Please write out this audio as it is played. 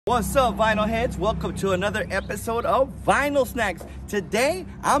What's up, Vinyl Heads? Welcome to another episode of Vinyl Snacks. Today,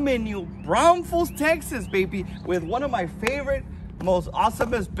 I'm in New Braunfels, Texas, baby, with one of my favorite, most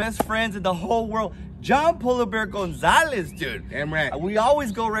awesomest best friends in the whole world, Jon Polar Bear Gonzalez, dude. Damn right. We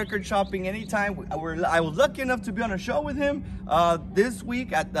always go record shopping anytime. I was lucky enough to be on a show with him this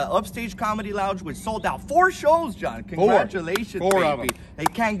week at the Upstage Comedy Lounge, which sold out 4 shows, John. Congratulations, Four baby. of them. They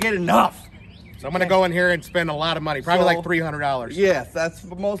can't get enough. So I'm going to go in here and spend a lot of money, probably like $300. Yes, that's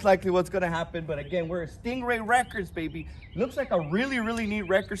most likely what's going to happen. But again, we're at Stingray Records, baby. Looks like a really, really neat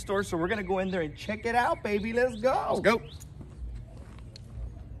record store. So we're going to go in there and check it out, baby. Let's go. Let's go.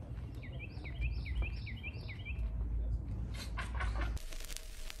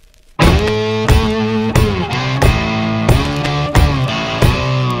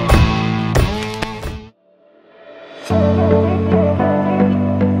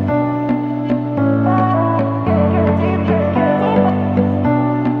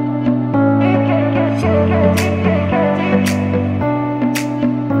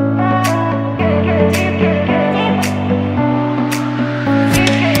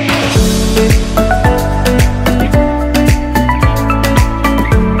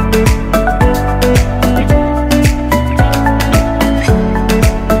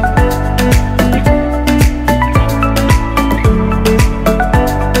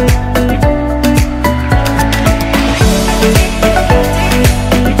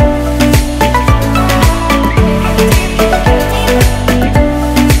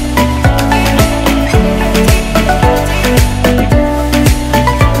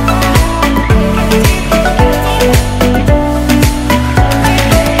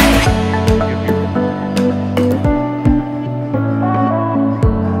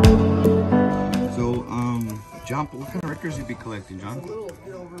 John, what kind of records you be collecting, John?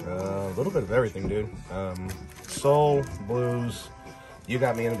 A little bit of everything, dude. Soul, blues. You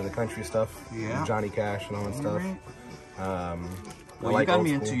got me into the country stuff. Yeah. Johnny Cash and all that stuff. Well, you got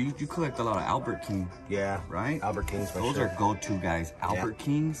me into, you collect a lot of Albert King. Yeah. Right? Albert King's my Those shit. are go-to guys. Albert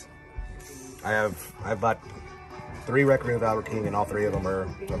Kings. I've bought 3 records of Albert King, and all 3 of them are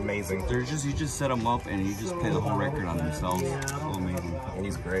amazing. They're just, you just set them up and you just play the whole record on themselves. So amazing. And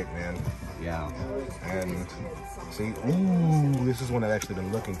he's great, man. Yeah. And see, ooh, this is one I've actually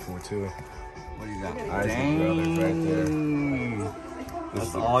been looking for too. What do you got? Isley Brothers right there.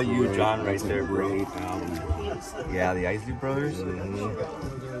 That's all you, John, right there, bro. Yeah, the Isley Brothers.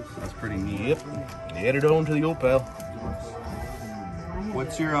 That's pretty neat. Yep. Get it on to the old pal.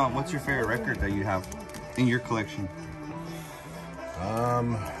 What's your favorite record that you have in your collection?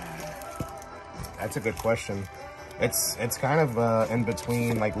 That's a good question. It's kind of in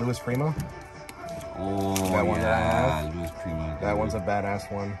between, like Louis Prima. Oh, that one that I have. Louis Prima. That one's a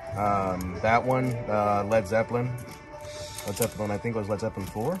badass one. That one, Led Zeppelin. Led Zeppelin, I think it was Led Zeppelin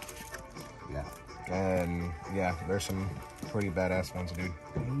 4. Yeah. And yeah, there's some pretty badass ones, dude.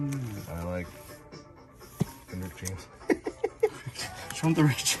 I like Rick James. Show him the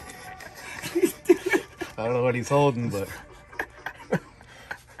Rick. I don't know what he's holding, but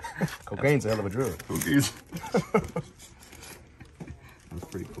cocaine's a hell of a drug. Cookies. That's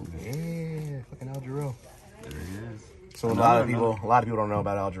pretty cool, man. Yeah, fucking Al Jarreau. There he is. So a lot of people don't know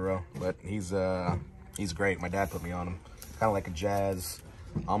about Al Jarreau, but he's great. My dad put me on him. Kind of like a jazz,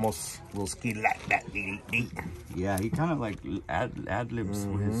 almost a little ski like that. Yeah, he kind of like ad libs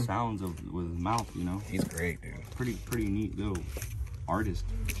with his sounds with his mouth, you know. He's great, dude. Pretty neat little artist.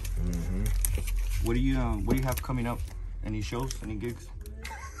 What do you have coming up? Any shows? Any gigs?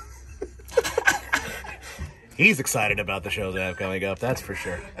 He's excited about the shows I have coming up, that's for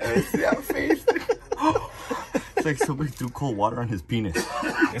sure. See that face? It's like somebody threw cold water on his penis.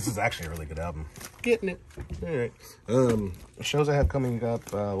 This is actually a really good album. Getting it. All right. Shows I have coming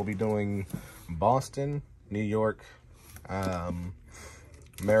up, we'll be doing Boston, New York,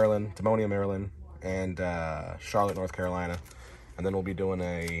 Maryland, Timonium, Maryland, and Charlotte, North Carolina. And then we'll be doing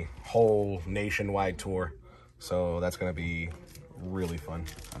a whole nationwide tour. So that's going to be really fun.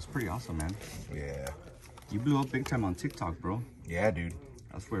 That's pretty awesome, man. Yeah. You blew up big time on TikTok, bro. Yeah, dude.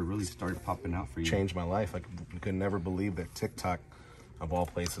 That's where it really started popping out for you. Changed my life. I could never believe that TikTok, of all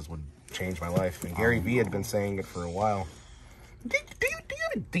places, would change my life. And Gary Vee had been saying it for a while. Do you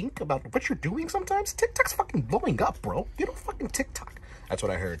even think about what you're doing sometimes? TikTok's fucking blowing up, bro. You don't fucking TikTok. That's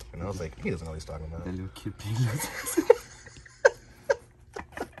what I heard. And I was like, he doesn't know what he's talking about. That little cute thing.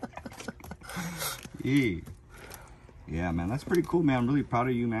 Yeah, man, that's pretty cool, man. I'm really proud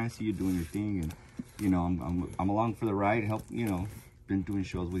of you, man. I see you doing your thing, and you know, I'm along for the ride. Help, you know, been doing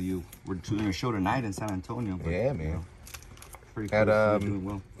shows with you. We're doing a show tonight in San Antonio. But, yeah, man. You know, pretty cool. Had doing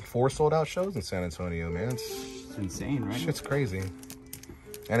well. 4 sold-out shows in San Antonio, man. It's insane, right? Shit's crazy.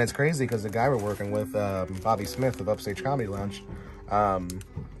 And it's crazy because the guy we're working with, Bobby Smith of Upstage Comedy Lounge,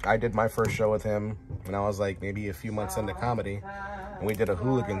 I did my first show with him when I was like maybe a few months into comedy. And we did a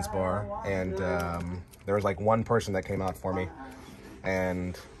hooligans bar, and there was like one person that came out for me,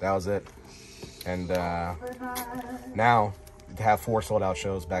 and that was it. And now to have 4 sold out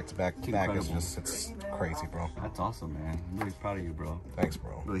shows back to back is just, it's crazy, bro. That's awesome, man. I'm really proud of you, bro. Thanks,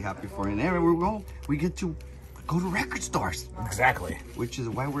 bro. Really happy for you. And everywhere we get to go to record stores. Exactly. Which is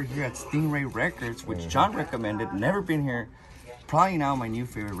why we're here at Stingray Records, which John recommended. Never been here. Probably now my new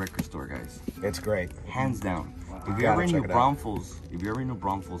favorite record store, guys. It's great. Hands down. If you're ever in New Braunfels,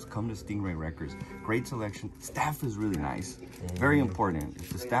 come to Stingray Records. Great selection. Staff is really nice. Very important. If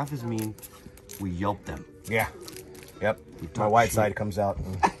the staff is mean, we Yelp them. Yeah. Yep. My white side comes out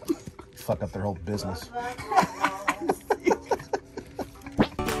and fuck up their whole business.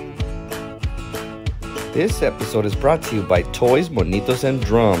 This episode is brought to you by Toys, Monitos, and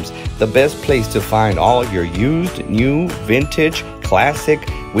Drums. The best place to find all your used, new, vintage, classic.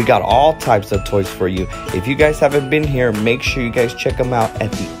 We got all types of toys for you. If you guys haven't been here, make sure you guys check them out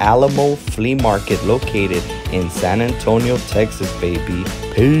at the Alamo Flea Market located in San Antonio, Texas, baby.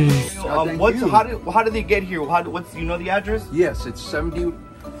 Peace. How did they get here? What's you know the address? Yes, it's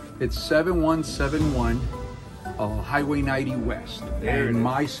 7171 Highway 90 West. And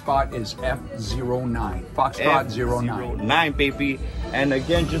my spot is F09, Foxtrot 09. 9, baby. And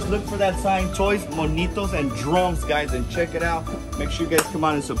again, just look for that sign, Toys, Monitos, and Drums, guys, and check it out. Make sure you guys come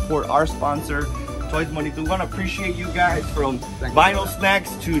out and support our sponsor, Toys, Monitos. We want to appreciate you guys from Vinyl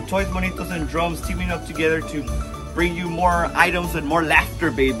Snacks to Toys, Monitos, and Drums teaming up together to bring you more items and more laughter,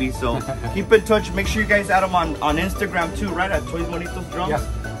 baby. So keep in touch. Make sure you guys add them on Instagram too, right? At Toys, Monitos, Drums. Yeah.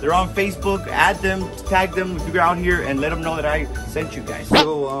 They're on Facebook. Add them, tag them if you're out here, and let them know that I sent you guys.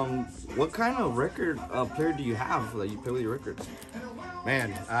 So, what kind of record player do you have that you play with your records?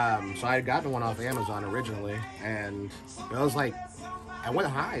 Man, so I had gotten one off Amazon originally, and it was like, I went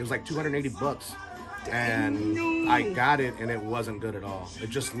high. It was like 280 bucks, and I got it, and it wasn't good at all. It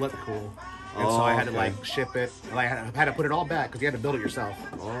just looked cool. And so I had to like ship it. I had to put it all back because you had to build it yourself.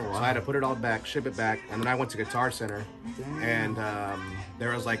 Oh, wow. So I had to put it all back, ship it back, and then I went to Guitar Center, and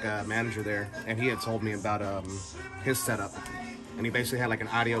there was like a manager there, and he had told me about his setup, and he basically had like an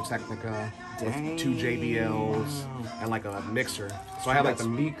Audio Technica with 2 JBLs and like a mixer. So I have like the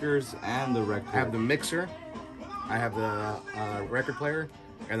speakers and the record. I have the mixer, I have the record player,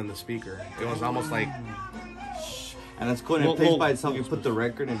 and then the speaker. It was almost like. And it's cool, and it plays by itself. You put the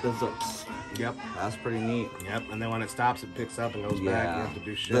record and it does a... Yep. That's pretty neat. Yep, and then when it stops, it picks up and goes back. You have to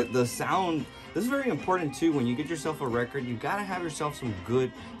do shit. The sound, this is very important too. When you get yourself a record, you gotta have yourself some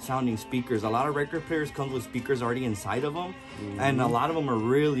good sounding speakers. A lot of record players come with speakers already inside of them, and a lot of them are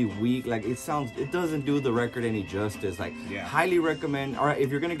really weak. Like it doesn't do the record any justice. Like highly recommend, all right, if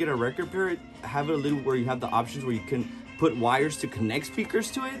you're gonna get a record player, have it a little where you have the options where you can put wires to connect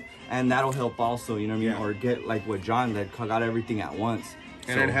speakers to it, and that'll help also, you know what I mean? Or get like what John that got everything at once.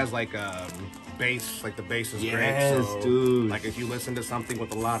 And it has like bass, like the bass is great. So, dude. Like if you listen to something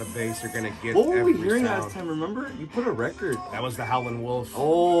with a lot of bass, you're gonna get what were we every hearing sound. last time? Remember? You put a record. That was the Howlin' Wolf.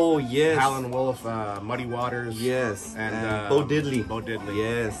 Oh, yes. Howlin' Wolf, Muddy Waters. Yes. And Bo Diddley. Bo Diddley.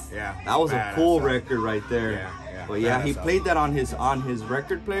 Yes. Yeah. That was a cool record right there. Yeah. But yeah, he played that on his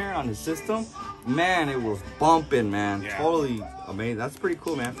record player, on his system. Man, it was bumping, man. Yeah. Totally amazing. That's pretty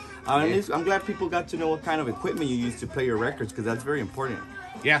cool, man. I'm glad people got to know what kind of equipment you use to play your records, because that's very important.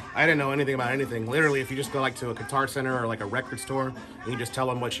 Yeah, I didn't know anything about anything. Literally, if you just go like to a Guitar Center or like a record store, and you just tell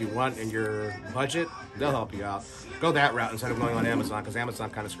them what you want and your budget, they'll help you out. Go that route instead of going on Amazon, because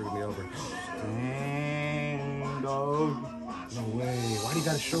Amazon kind of screwed me over. Dang, dog. No way. Why do you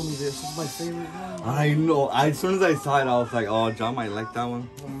gotta show me this? This is my favorite one. I know. As soon as I saw it, I was like, oh, John might like that one.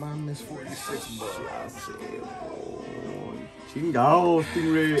 Well, mine is 46 bucks. Chingao,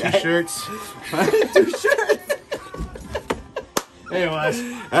 Stingray. T-shirts. 2 shirts.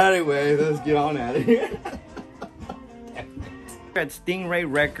 Anyway, let's get on at it. At Stingray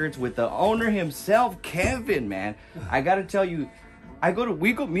Records with the owner himself, Kevin, man. I gotta tell you,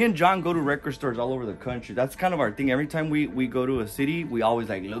 me and John go to record stores all over the country. That's kind of our thing. Every time we go to a city, we always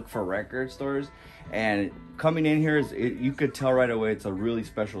like look for record stores. And coming in here, you could tell right away it's a really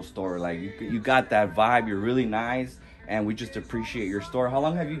special store. Like you got that vibe. You're really nice, and we just appreciate your store. How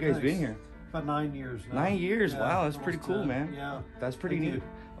long have you guys been here? About 9 years now. 9 years. Yeah, wow, that's pretty cool, man. Yeah. That's pretty neat.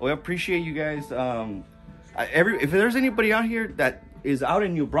 We appreciate you guys. If there's anybody out here that is out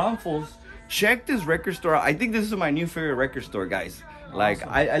in New Braunfels, check this record store out. I think this is my new favorite record store, guys. Like,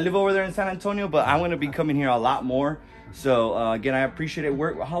 awesome. I live over there in San Antonio, but I'm going to be coming here a lot more. So, again, I appreciate it.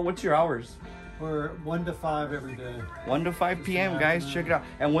 What's your hours? We're 1 to 5 every day. 1 to 5 p.m. guys, check it out.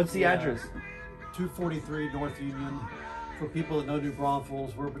 And what's the address? 243 North Union. For people that know New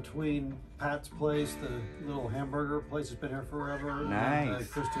Braunfels, we're between Pat's Place, the little hamburger place that's been here forever, nice.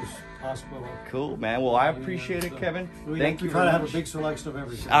 and Christus Hospital. Cool, man. Well, I appreciate it, Kevin. Thank you We try to very have much. a big selection of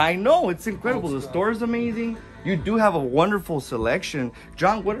everything. I know, it's incredible. The store is amazing. You do have a wonderful selection.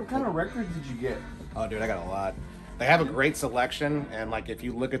 John, what kind of records did you get? Oh, dude, I got a lot. They have a great selection, and like if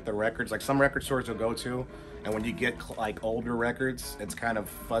you look at the records, like some record stores you'll go to, and when you get like older records, it's kind of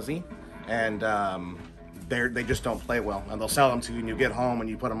fuzzy, and they just don't play well, and they'll sell them to you, and you get home and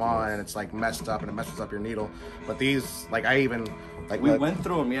you put them on, and it's like messed up, and it messes up your needle. But these, like I even like We went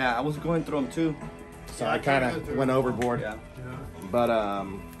through them. Yeah, I was going through them too. so I kind of went overboard. Yeah. But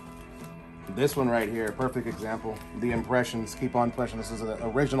this one right here, perfect example. The Impressions, Keep On Pushing. This is an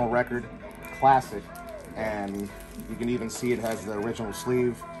original record, classic, and you can even see it has the original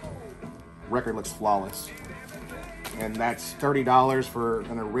sleeve. Record looks flawless, and that's $30 for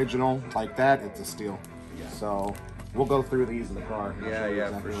an original like that. It's a steal. So we'll go through these in the car.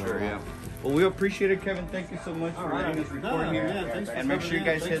 Yeah, for sure. Yeah. Well, we appreciate it, Kevin. Thank you so much for letting us record here, and make sure you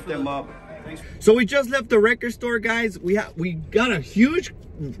guys hit them up. So we just left the record store, guys. We got a huge.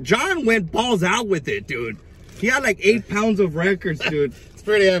 John went balls out with it, dude. He had like 8 pounds of records, dude. It's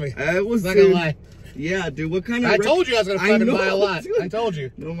pretty heavy. It was not gonna lie. Yeah, dude. What kind of? I told you I was gonna fucking buy a lot. Dude. I told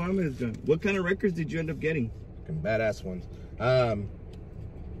you. No, mames, John. What kind of records did you end up getting? Badass ones.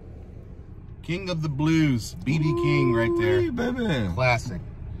 King of the Blues, B.B. King right there. Baby. Classic.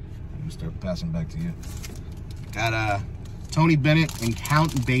 I'm gonna start passing back to you. Got Tony Bennett and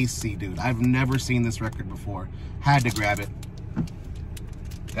Count Basie, dude. I've never seen this record before. Had to grab it.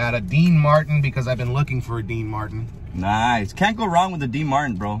 Got a Dean Martin because I've been looking for a Dean Martin. Nice. Can't go wrong with a Dean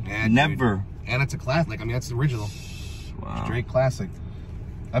Martin, bro. Yeah, never. Dude. And it's a classic. I mean, that's the original. Wow. Straight classic.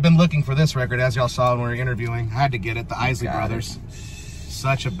 I've been looking for this record, as y'all saw when we were interviewing. I had to get it. The Isley Brothers.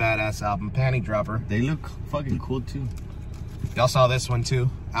 Such a badass album. Panty Dropper. They look fucking cool too. Y'all saw this one too.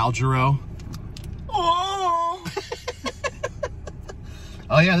 Al Jarreau. Oh.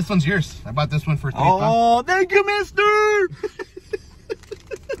 Oh yeah, this one's yours. I bought this one for $3. Oh, thank you, mister.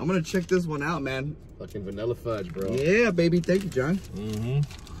 I'm gonna check this one out, man. Fucking vanilla fudge, bro. Yeah, baby. Thank you, John.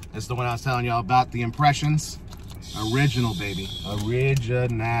 This is the one I was telling y'all about. The Impressions. Original, baby.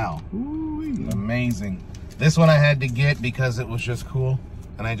 Original. Ooh, amazing. This one I had to get because it was just cool.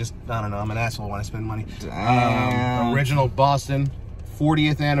 And I don't know, I'm an asshole when I spend money. Original Boston,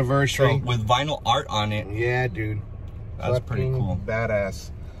 40th anniversary. So, with vinyl art on it. Yeah, dude. That's pretty cool.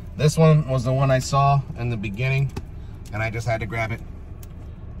 Badass. This one was the one I saw in the beginning, and I just had to grab it.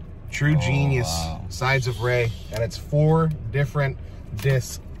 True Genius, wow. Sides of Ray. And it's 4 different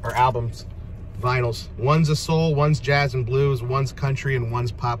discs or albums. Vinyls. One's a soul, one's jazz and blues, one's country, and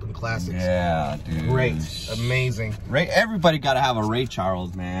one's pop and classics. Yeah, dude. Great. Amazing. Ray, everybody got to have a Ray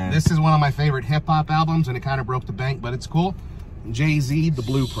Charles, man. This is one of my favorite hip-hop albums, and it kind of broke the bank, but it's cool. Jay-Z, The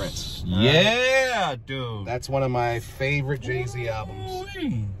Blueprints. Yeah, dude. That's one of my favorite Jay-Z albums.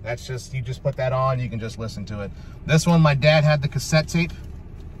 That's just, you just put that on, you can just listen to it. This one, my dad had the cassette tape.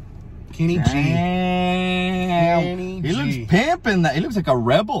 Kenny G. Kenny G. He looks pimping that. He looks like a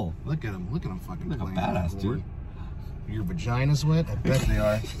rebel. Look at him fucking Like a playing badass, the board. dude. Your vagina's wet? I bet they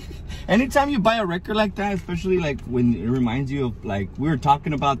are. Anytime you buy a record like that, especially like when it reminds you of, like, we were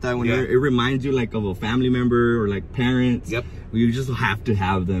talking about that, when it reminds you like of a family member or like parents. Yep. You just have to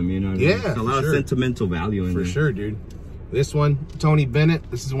have them, you know. Yeah, there's a lot of sentimental value in For them. sure, dude. This one, Tony Bennett.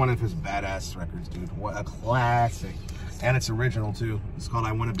 This is one of his badass records, dude. What a classic. And it's original too. It's called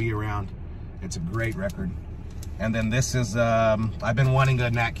I Want to Be Around. It's a great record. And then this is, I've been wanting a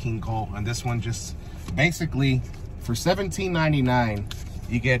Nat King Cole, and this one just, basically, for $17.99,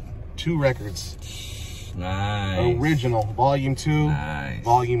 you get 2 records. Nice. Original, Volume 2, Nice.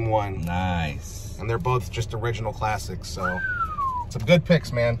 Volume 1. Nice. And they're both just original classics, so some good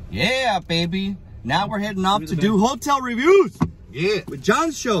picks, man. Yeah, baby. Now we're heading off to do hotel reviews Yeah. with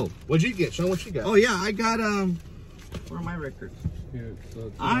John's show. What'd you get? Show what you got. Oh yeah, I got where are my records?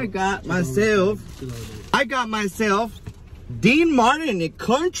 I got myself Dean Martin in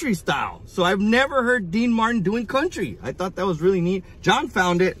country style. So I've never heard Dean Martin doing country. I thought that was really neat. John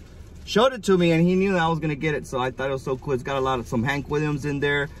found it, showed it to me, and he knew that I was gonna get it. So I thought it was so cool. It's got a lot of some Hank Williams in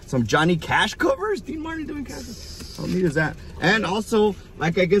there, some Johnny Cash covers. Dean Martin doing covers. How neat is that? And also,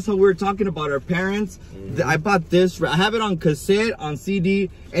 like I guess how we were talking about our parents, I bought this. I have it on cassette, on CD.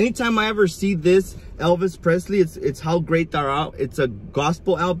 Anytime I ever see this Elvis Presley, it's How Great Thou Art. It's a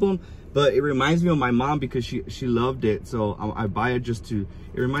gospel album, but it reminds me of my mom because she loved it. So I buy it just to,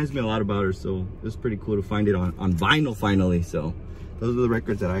 it reminds me a lot about her. So it's pretty cool to find it on vinyl finally. So those are the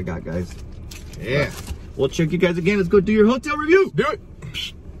records that I got, guys. Yeah. We'll check you guys again. Let's go do your hotel review. Do it.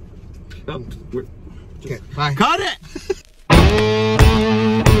 Oh, Okay, bye. cut it.